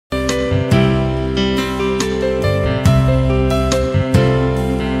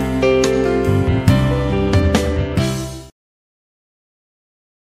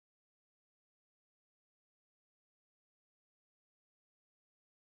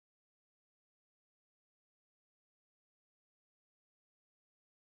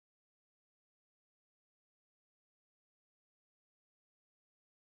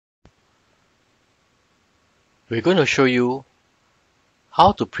We're going to show you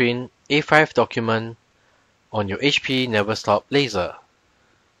how to print A5 document on your HP Neverstop laser.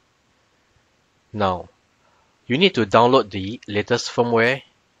 Now, you need to download the latest firmware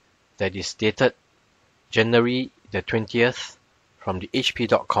that is dated January the 20th from the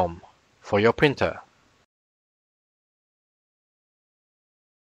hp.com for your printer.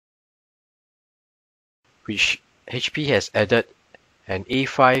 Which HP has added an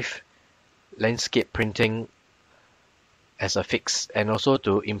A5 landscape printing as a fix, and also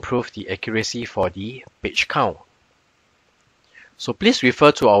to improve the accuracy for the page count. So please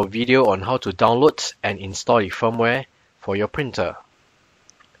refer to our video on how to download and install the firmware for your printer.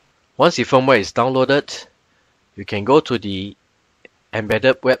 Once the firmware is downloaded, you can go to the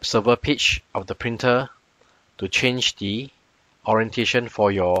embedded web server page of the printer to change the orientation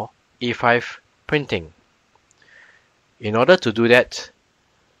for your A5 printing. In order to do that,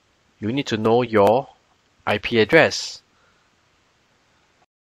 you need to know your IP address.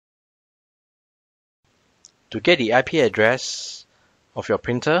 To get the IP address of your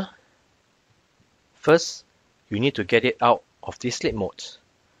printer, first you need to get it out of the sleep mode.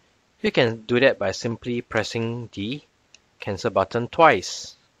 You can do that by simply pressing the cancel button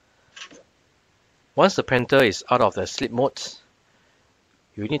twice. Once the printer is out of the sleep mode,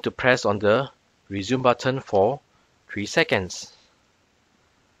 you need to press on the resume button for 3 seconds.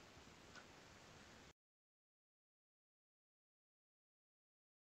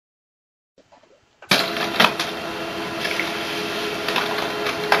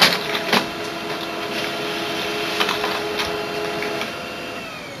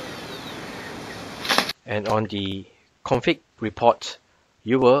 And on the config report,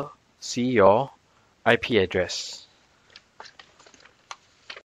 you will see your IP address.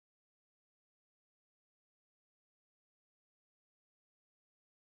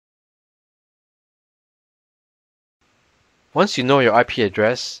 Once you know your IP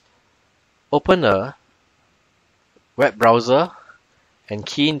address, open a web browser and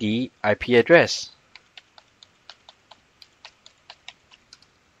key in the IP address.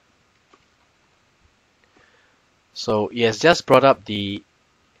 So it has just brought up the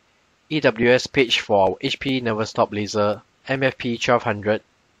AWS page for our HP Neverstop Laser MFP 1200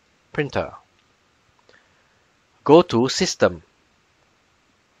 printer. Go to System,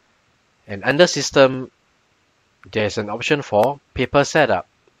 and under System there's an option for Paper Setup.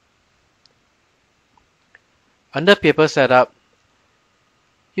 Under Paper Setup,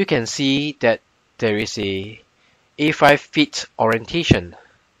 you can see that there is a A5 fit orientation.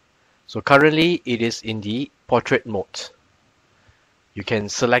 So currently it is in the portrait mode. You can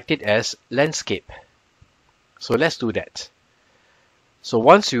select it as landscape. So let's do that. So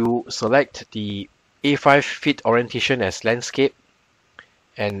once you select the A5 fit orientation as landscape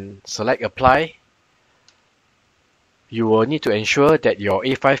and select apply, you will need to ensure that your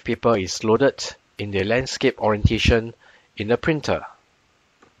A5 paper is loaded in the landscape orientation in the printer.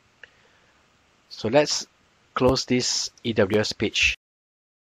 So let's close this AWS page.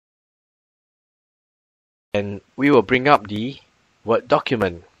 And we will bring up the Word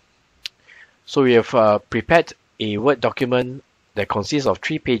document. So we have prepared a Word document that consists of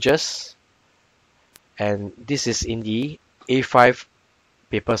 3 pages, and this is in the A5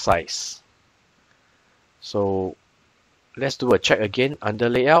 paper size. So let's do a check again under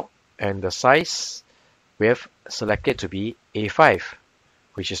layout, and the size we have selected to be A5,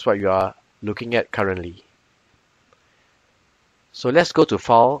 which is what you are looking at currently. So let's go to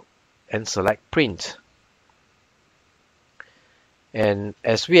File and select Print. And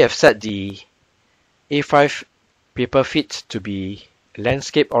as we have set the A5 paper fit to be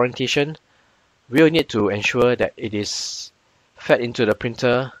landscape orientation, we'll need to ensure that it is fed into the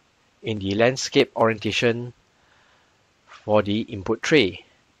printer in the landscape orientation for the input tray.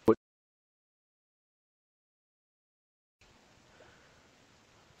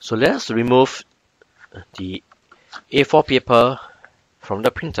 So let's remove the A4 paper from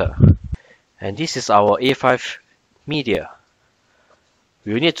the printer. And this is our A5 media.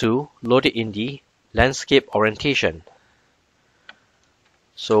 We will need to load it in the landscape orientation.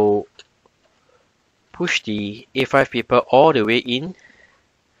 So push the A5 paper all the way in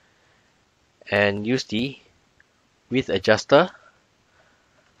and use the width adjuster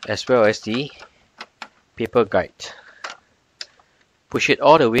as well as the paper guide. Push it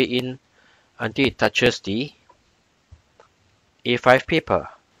all the way in until it touches the A5 paper.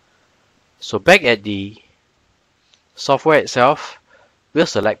 So back at the software itself, we'll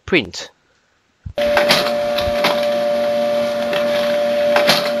select Print.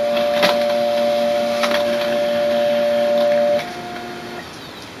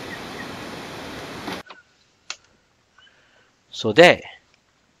 So there,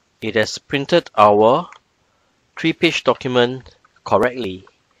 it has printed our 3-page document correctly,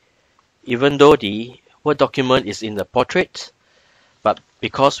 even though the Word document is in the portrait, but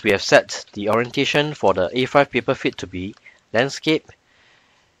because we have set the orientation for the A5 paper fit to be landscape,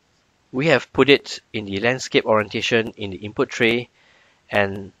 we have put it in the landscape orientation in the input tray,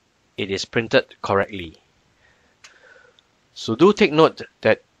 and it is printed correctly. So do take note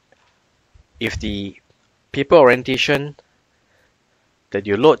that if the paper orientation that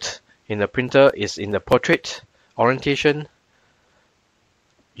you load in the printer is in the portrait orientation,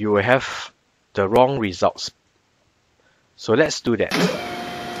 you will have the wrong results. So let's do that.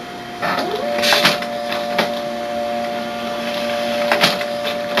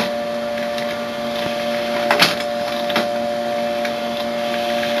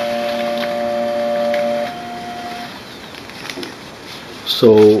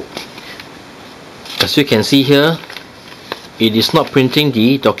 So as you can see here, it is not printing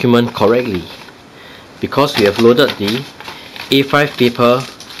the document correctly because we have loaded the A5 paper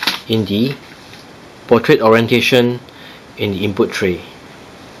in the portrait orientation in the input tray.